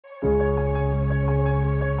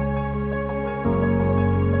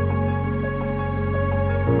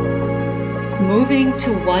Moving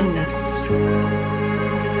to oneness.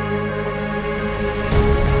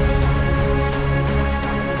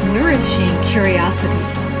 Nourishing curiosity.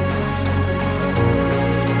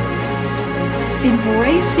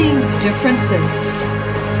 Embracing differences.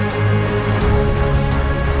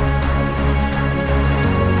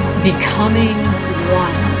 Becoming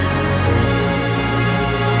one.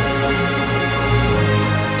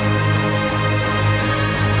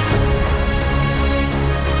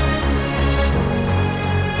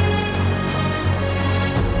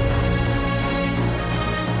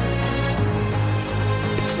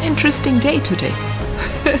 It's an interesting day today.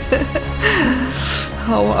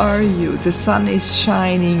 How are you? The sun is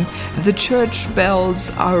shining, the church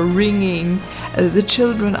bells are ringing, the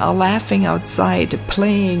children are laughing outside,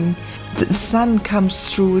 playing, the sun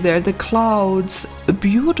comes through there, the clouds, a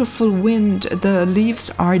beautiful wind, the leaves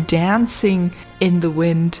are dancing in the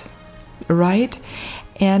wind, right?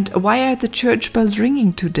 And why are the church bells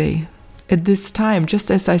ringing today at this time, just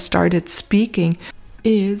as I started speaking,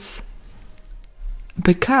 is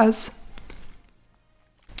because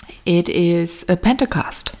it is a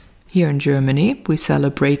Pentecost. Here in Germany, we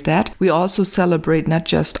celebrate that. We also celebrate not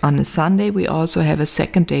just on a Sunday, we also have a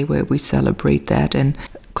second day where we celebrate that and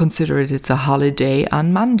consider it's a holiday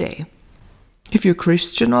on Monday. If you're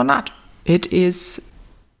Christian or not, it is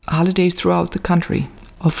a holiday throughout the country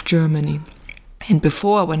of Germany. And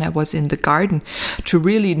before, when I was in the garden, to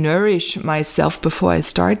really nourish myself before I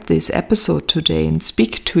start this episode today and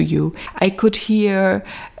speak to you, I could hear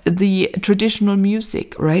the traditional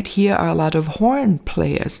music. Right here are a lot of horn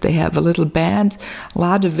players. They have a little band, a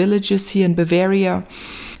lot of villages here in Bavaria.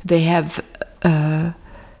 They have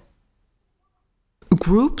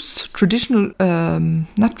groups, traditional,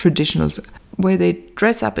 not traditional, where they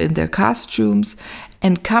dress up in their costumes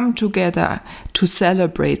and come together to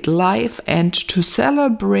celebrate life and to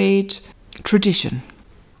celebrate tradition.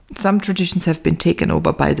 Some traditions have been taken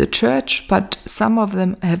over by the church, but some of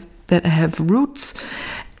them that have roots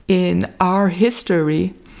in our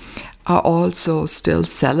history are also still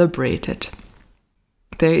celebrated.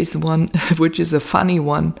 There is one, which is a funny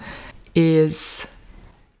one, is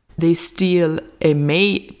they steal a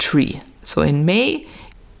May tree. So in May,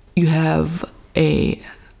 you have a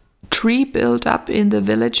tree built up in the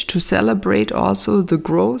village to celebrate also the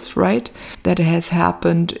growth, right? That has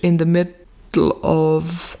happened in the middle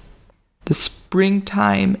of the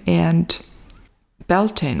springtime and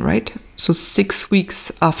Beltane, right? So 6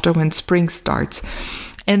 weeks after when spring starts.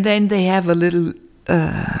 And then they have a little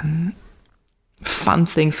fun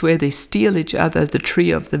things where they steal each other, the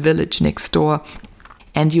tree of the village next door,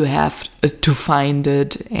 and you have to find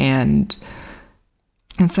it, and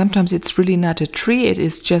sometimes it's really not a tree, it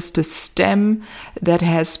is just a stem that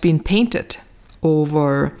has been painted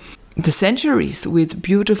over the centuries with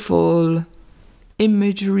beautiful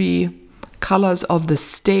imagery, colors of the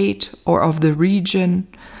state or of the region,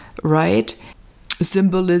 right?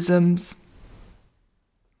 Symbolisms.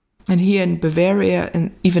 And here in Bavaria,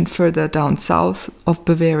 and even further down south of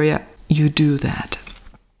Bavaria, you do that.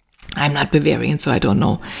 I'm not Bavarian, so I don't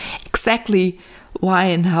know exactly why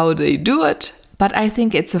and how they do it, but I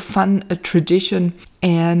think it's a fun tradition.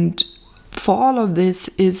 And for all of this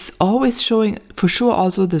is always showing, for sure,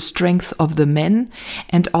 also the strength of the men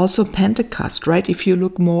and also Pentecost, right? If you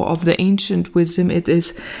look more of the ancient wisdom, it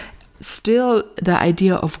is still the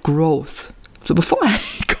idea of growth. So before I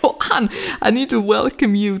go on, I need to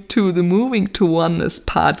welcome you to the Moving to Oneness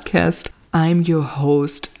podcast. I'm your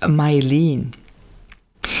host, Meilin.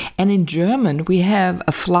 And in German, we have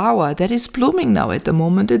a flower that is blooming now at the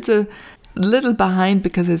moment. It's a little behind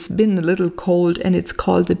because it's been a little cold, and it's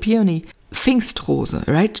called the Peony. Pfingstrose,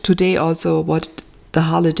 right? Today also what the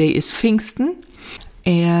holiday is Pfingsten.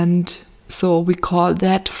 And so we call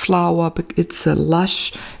that flower, it's a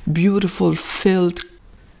lush, beautiful, filled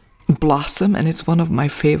blossom, and it's one of my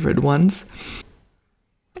favorite ones.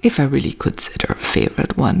 If I really consider a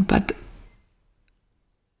favorite one, but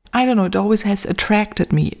I don't know, it always has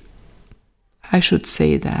attracted me. I should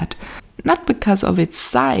say that. Not because of its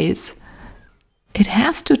size, it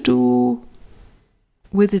has to do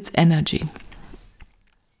with its energy.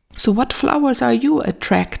 So what flowers are you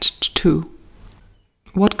attracted to?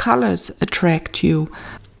 What colors attract you?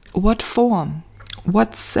 What form?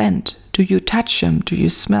 What scent? Do you touch them? Do you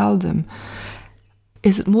smell them?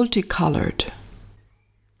 Is it multicolored?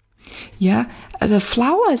 Yeah, the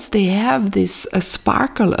flowers, they have this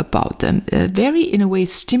sparkle about them, very, in a way,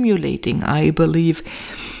 stimulating, I believe.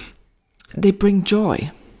 They bring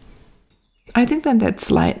joy. I think then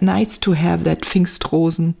that's nice to have that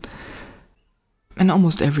Pfingstrosen. And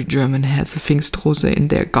almost every German has a Pfingstrose in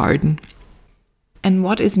their garden. And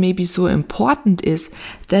what is maybe so important is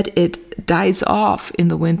that it dies off in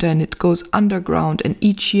the winter and it goes underground, and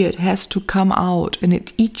each year it has to come out,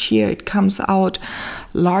 and each year it comes out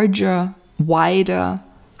larger, wider,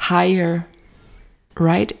 higher,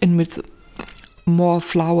 right? And with more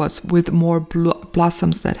flowers, with more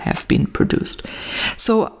blossoms that have been produced.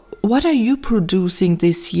 So what are you producing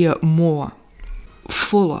this year more?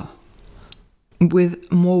 Fuller,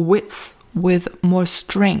 with more width, with more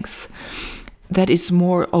strength, that is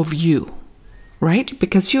more of you, right?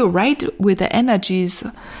 Because you're right with the energies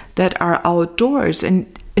that are outdoors, and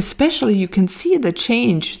especially you can see the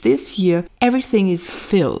change this year. Everything is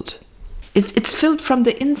filled. It's filled from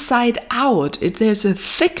the inside out. There's a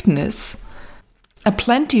thickness, a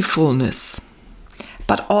plentifulness,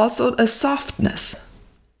 but also a softness.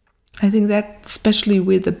 I think that especially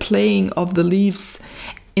with the playing of the leaves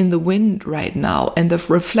in the wind right now and the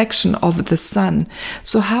reflection of the sun.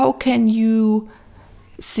 So how can you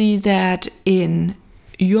see that in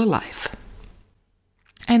your life?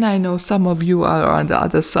 And I know some of you are on the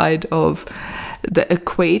other side of the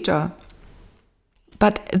equator,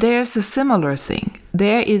 but there's a similar thing.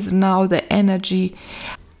 There is now the energy.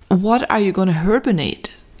 What are you going to hibernate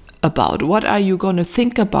about? What are you going to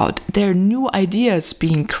think about? There are new ideas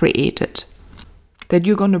being created that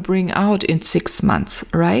you're going to bring out in 6 months,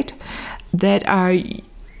 right? That are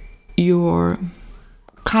you're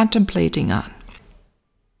contemplating on.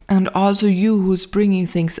 And also you who's bringing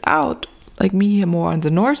things out, like me here more in the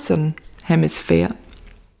northern hemisphere.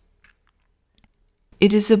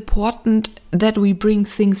 It is important that we bring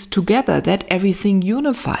things together, that everything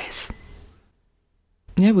unifies.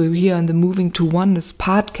 Yeah, we're here on the Moving to Oneness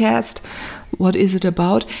podcast. What is it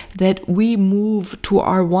about? That we move to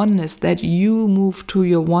our oneness, that you move to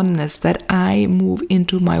your oneness, that I move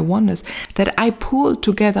into my oneness, that I pull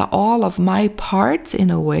together all of my parts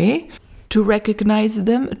in a way to recognize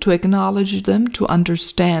them, to acknowledge them, to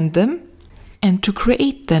understand them, and to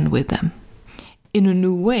create then with them in a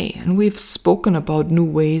new way. And we've spoken about new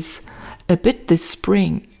ways a bit this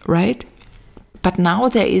spring, right? But now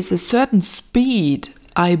there is a certain speed,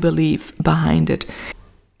 I believe, behind it.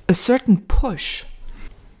 A certain push.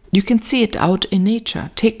 You can see it out in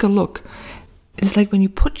nature. Take a look. It's like when you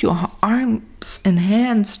put your arms and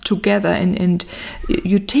hands together and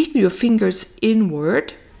you take your fingers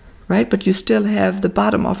inward, right? But you still have the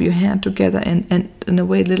bottom of your hand together and in a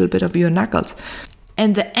way a little bit of your knuckles.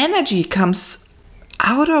 And the energy comes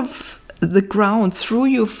out of the ground through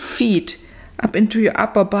your feet up into your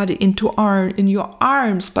upper body, in your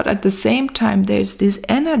arms, but at the same time there's this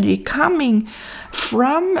energy coming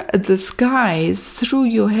from the skies through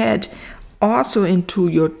your head, also into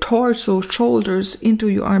your torso, shoulders, into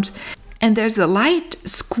your arms. And there's a light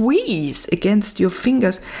squeeze against your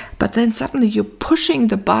fingers, but then suddenly you're pushing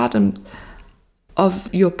the bottom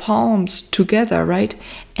of your palms together, right?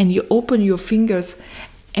 And you open your fingers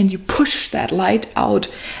and you push that light out,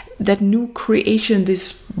 that new creation,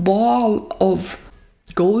 this ball of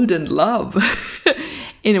golden love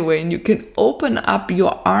in a way. And you can open up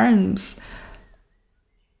your arms,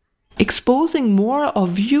 exposing more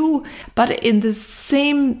of you, but in the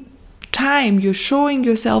same time you're showing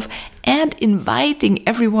yourself and inviting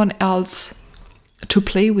everyone else to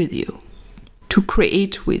play with you, to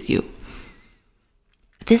create with you.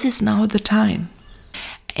 This is now the time.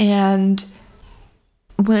 And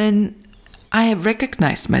when I have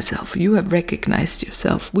recognized myself, you have recognized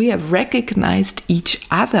yourself, we have recognized each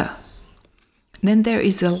other, then there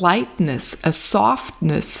is a lightness, a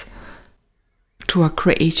softness to our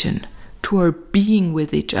creation, to our being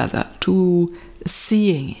with each other, to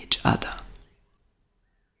seeing each other.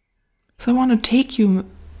 So I want to take you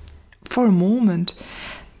for a moment.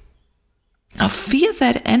 Now feel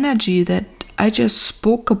that energy that I just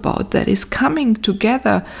spoke about, that is coming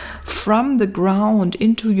together from the ground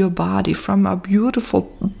into your body, from a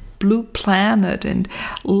beautiful blue planet and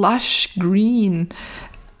lush green,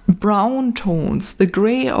 brown tones, the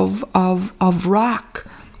gray of rock.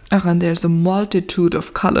 And there's a multitude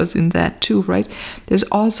of colors in that too, right? There's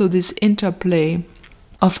also this interplay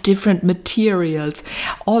of different materials,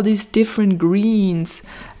 all these different greens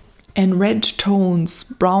and red tones,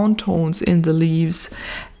 brown tones in the leaves.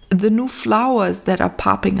 The new flowers that are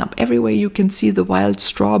popping up. Everywhere you can see the wild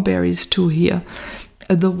strawberries too here.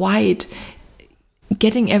 The white,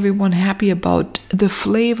 getting everyone happy about the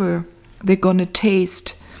flavor they're going to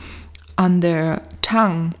taste on their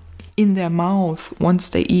tongue, in their mouth, once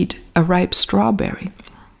they eat a ripe strawberry.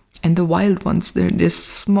 And the wild ones, they're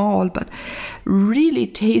small, but really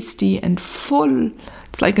tasty and full.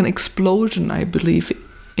 It's like an explosion, I believe,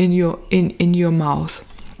 in your mouth.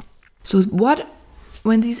 So what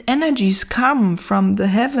when these energies come from the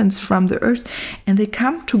heavens, from the earth, and they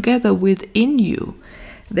come together within you,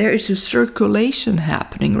 there is a circulation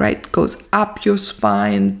happening, right? It goes up your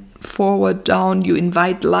spine, forward, down. You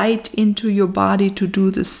invite light into your body to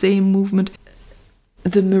do the same movement.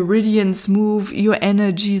 The meridians move your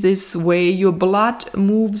energy this way. Your blood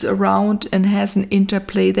moves around and has an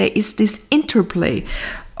interplay. There is this interplay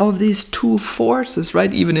of these two forces,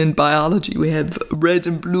 right? Even in biology, we have red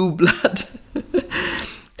and blue blood.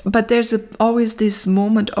 But there's always this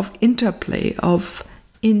moment of interplay, of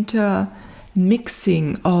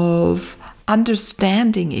intermixing, of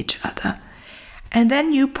understanding each other. And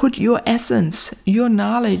then you put your essence, your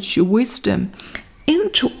knowledge, your wisdom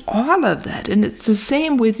into all of that. And it's the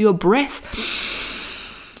same with your breath.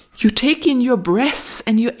 You take in your breath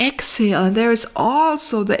and you exhale. And there is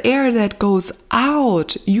also the air that goes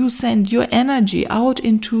out. You send your energy out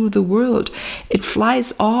into the world. It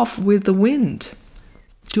flies off with the wind.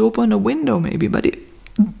 You open a window maybe, but it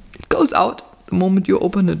goes out the moment you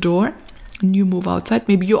open a door and you move outside.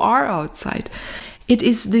 Maybe you are outside. It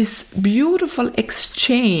is this beautiful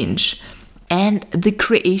exchange and the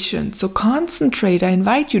creation. So concentrate. I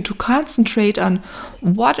invite you to concentrate on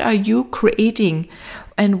what are you creating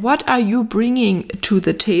and what are you bringing to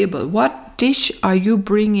the table. What dish are you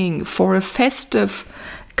bringing for a festive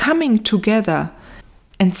coming together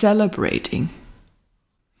and celebrating?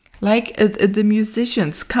 Like the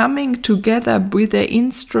musicians coming together with their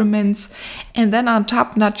instruments, and then on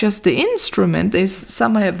top, not just the instrument,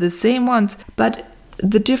 some have the same ones, but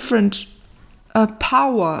the different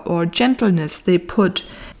power or gentleness they put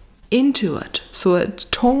into it, so a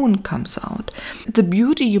tone comes out. The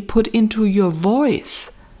beauty you put into your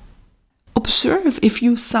voice. Observe if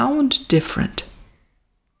you sound different.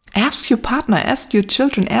 Ask your partner, ask your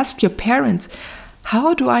children, ask your parents,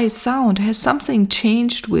 how do I sound? Has something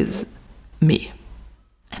changed with me?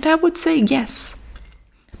 And I would say yes.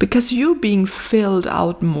 Because you're being filled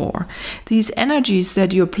out more. These energies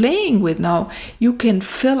that you're playing with now, you can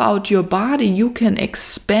fill out your body, you can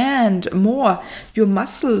expand more. Your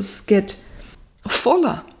muscles get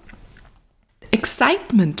fuller.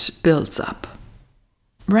 Excitement builds up,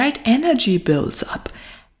 right? Energy builds up.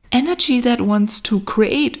 Energy that wants to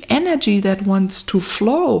create, energy that wants to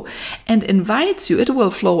flow and invites you. It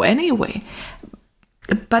will flow anyway.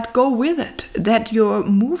 But go with it, that your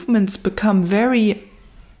movements become very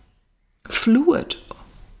fluid,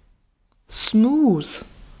 smooth,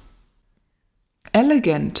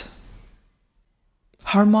 elegant,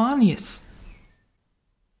 harmonious,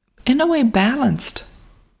 in a way balanced.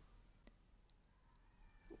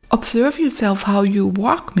 Observe yourself how you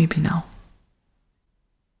walk maybe now.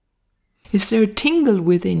 Is there a tingle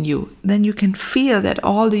within you? Then you can feel that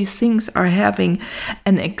all these things are having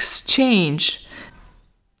an exchange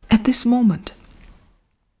at this moment.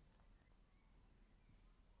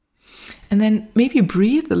 And then maybe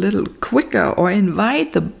breathe a little quicker, or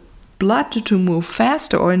invite the blood to move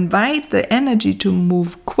faster, or invite the energy to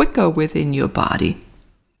move quicker within your body.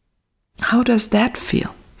 How does that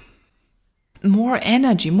feel? More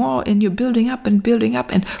energy, more, and you're building up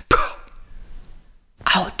and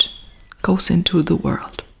out goes into the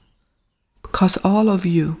world. Because all of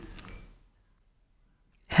you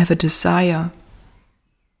have a desire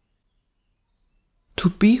to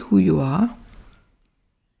be who you are,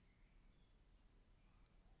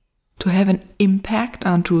 to have an impact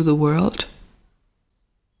onto the world,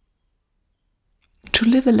 to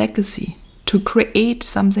live a legacy, to create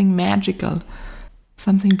something magical,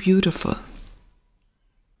 something beautiful.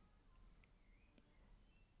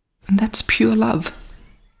 And that's pure love.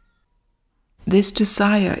 This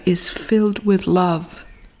desire is filled with love,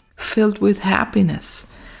 filled with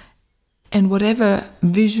happiness. And whatever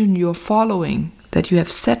vision you're following, that you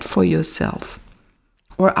have set for yourself,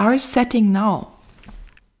 or are setting now,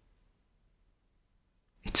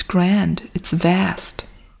 it's grand, it's vast,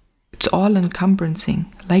 it's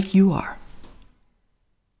all-encompassing, like you are.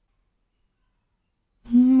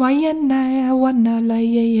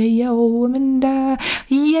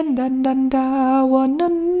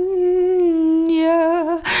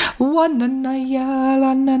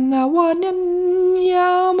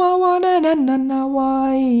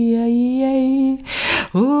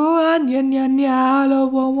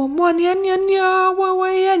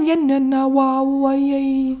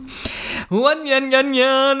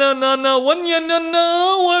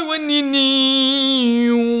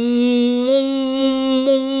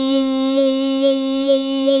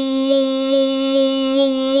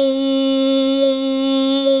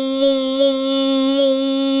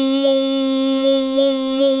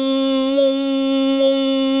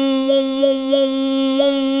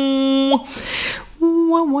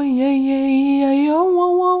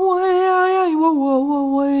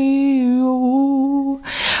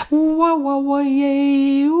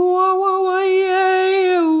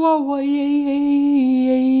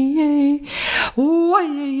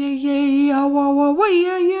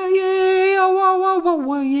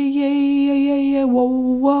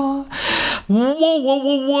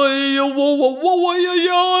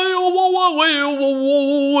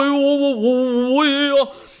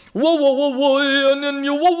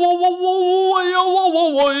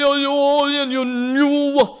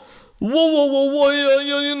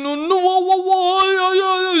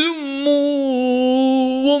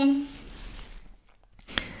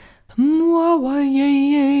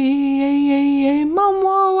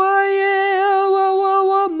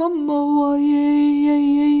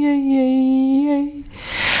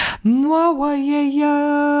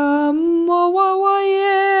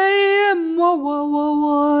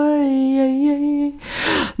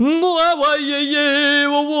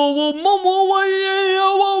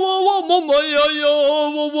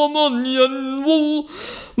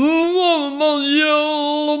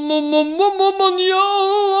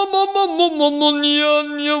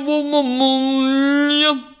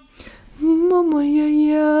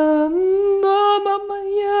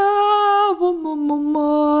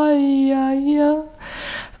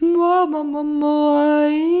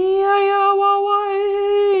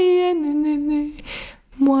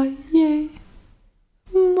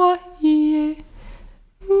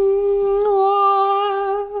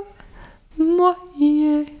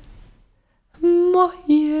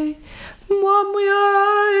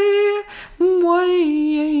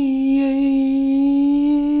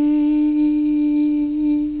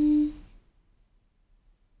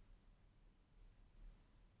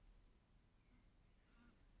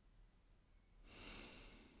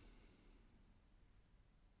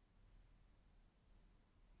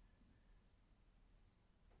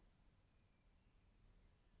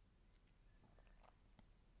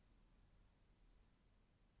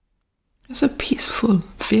 There's a peaceful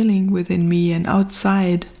feeling within me and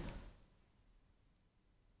outside.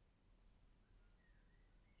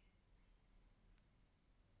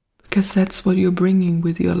 Because that's what you're bringing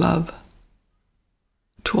with your love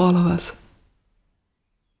to all of us.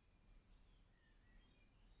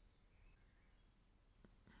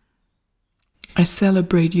 I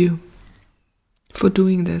celebrate you for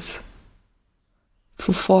doing this,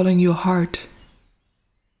 for following your heart,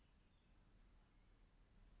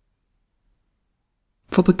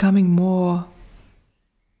 for becoming more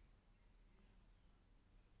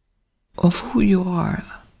of who you are,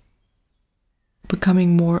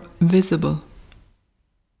 becoming more visible.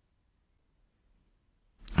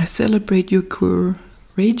 I celebrate your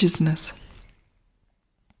courageousness.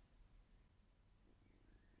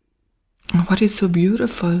 And what is so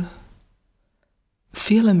beautiful,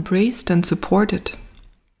 feel embraced and supported.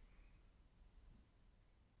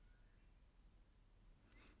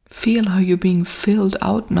 Feel how you're being filled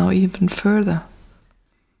out now even further.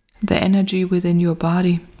 The energy within your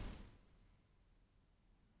body.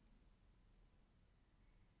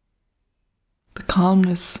 The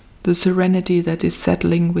calmness, the serenity that is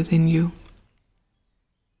settling within you.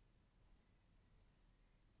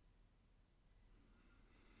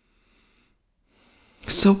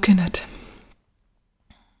 Soak in it.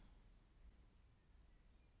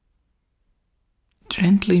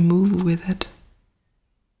 Gently move with it.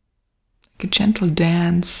 Like a gentle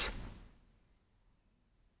dance.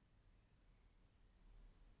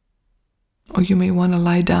 Or you may want to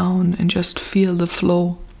lie down and just feel the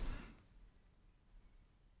flow.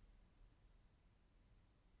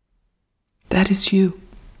 That is you,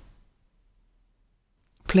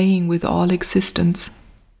 playing with all existence,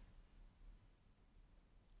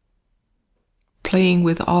 playing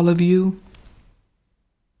with all of you,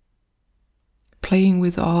 playing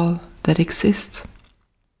with all that exists,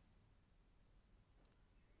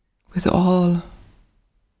 with all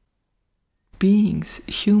beings,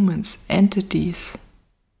 humans, entities,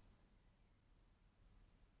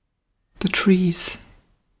 the trees,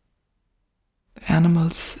 the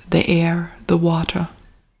animals, the air, the water,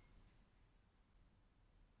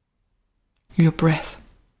 your breath,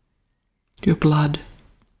 your blood,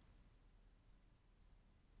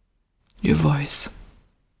 your voice,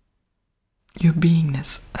 your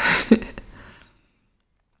beingness.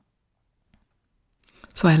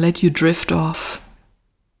 So I let you drift off.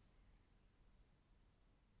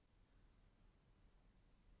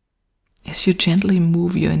 As you gently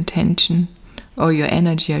move your intention, or your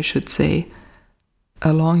energy, I should say,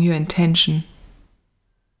 along your intention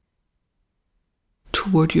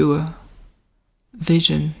toward your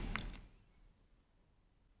vision,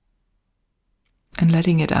 and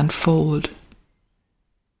letting it unfold,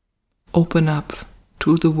 open up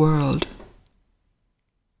to the world.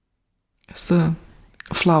 As the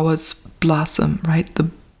flowers blossom, right?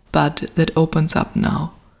 The bud that opens up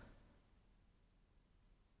now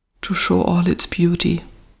to show all its beauty,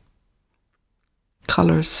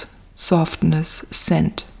 colors, softness,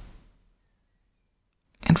 scent,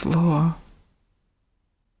 and for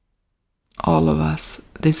all of us,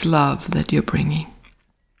 this love that you're bringing.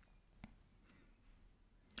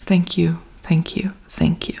 Thank you, thank you,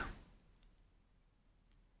 thank you.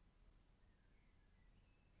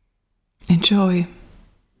 Enjoy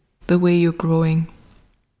the way you're growing.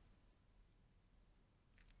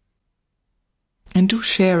 And do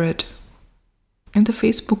share it in the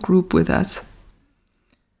Facebook group with us.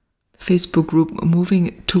 The Facebook group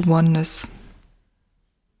Moving to Oneness.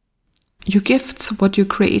 Your gifts, what you're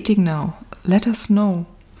creating now, let us know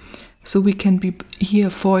so we can be here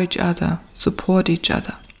for each other, support each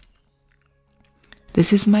other.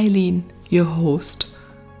 This is Meilin, your host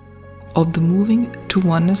of the Moving to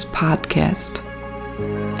Oneness podcast,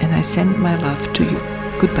 and I send my love to you.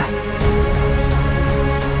 Goodbye.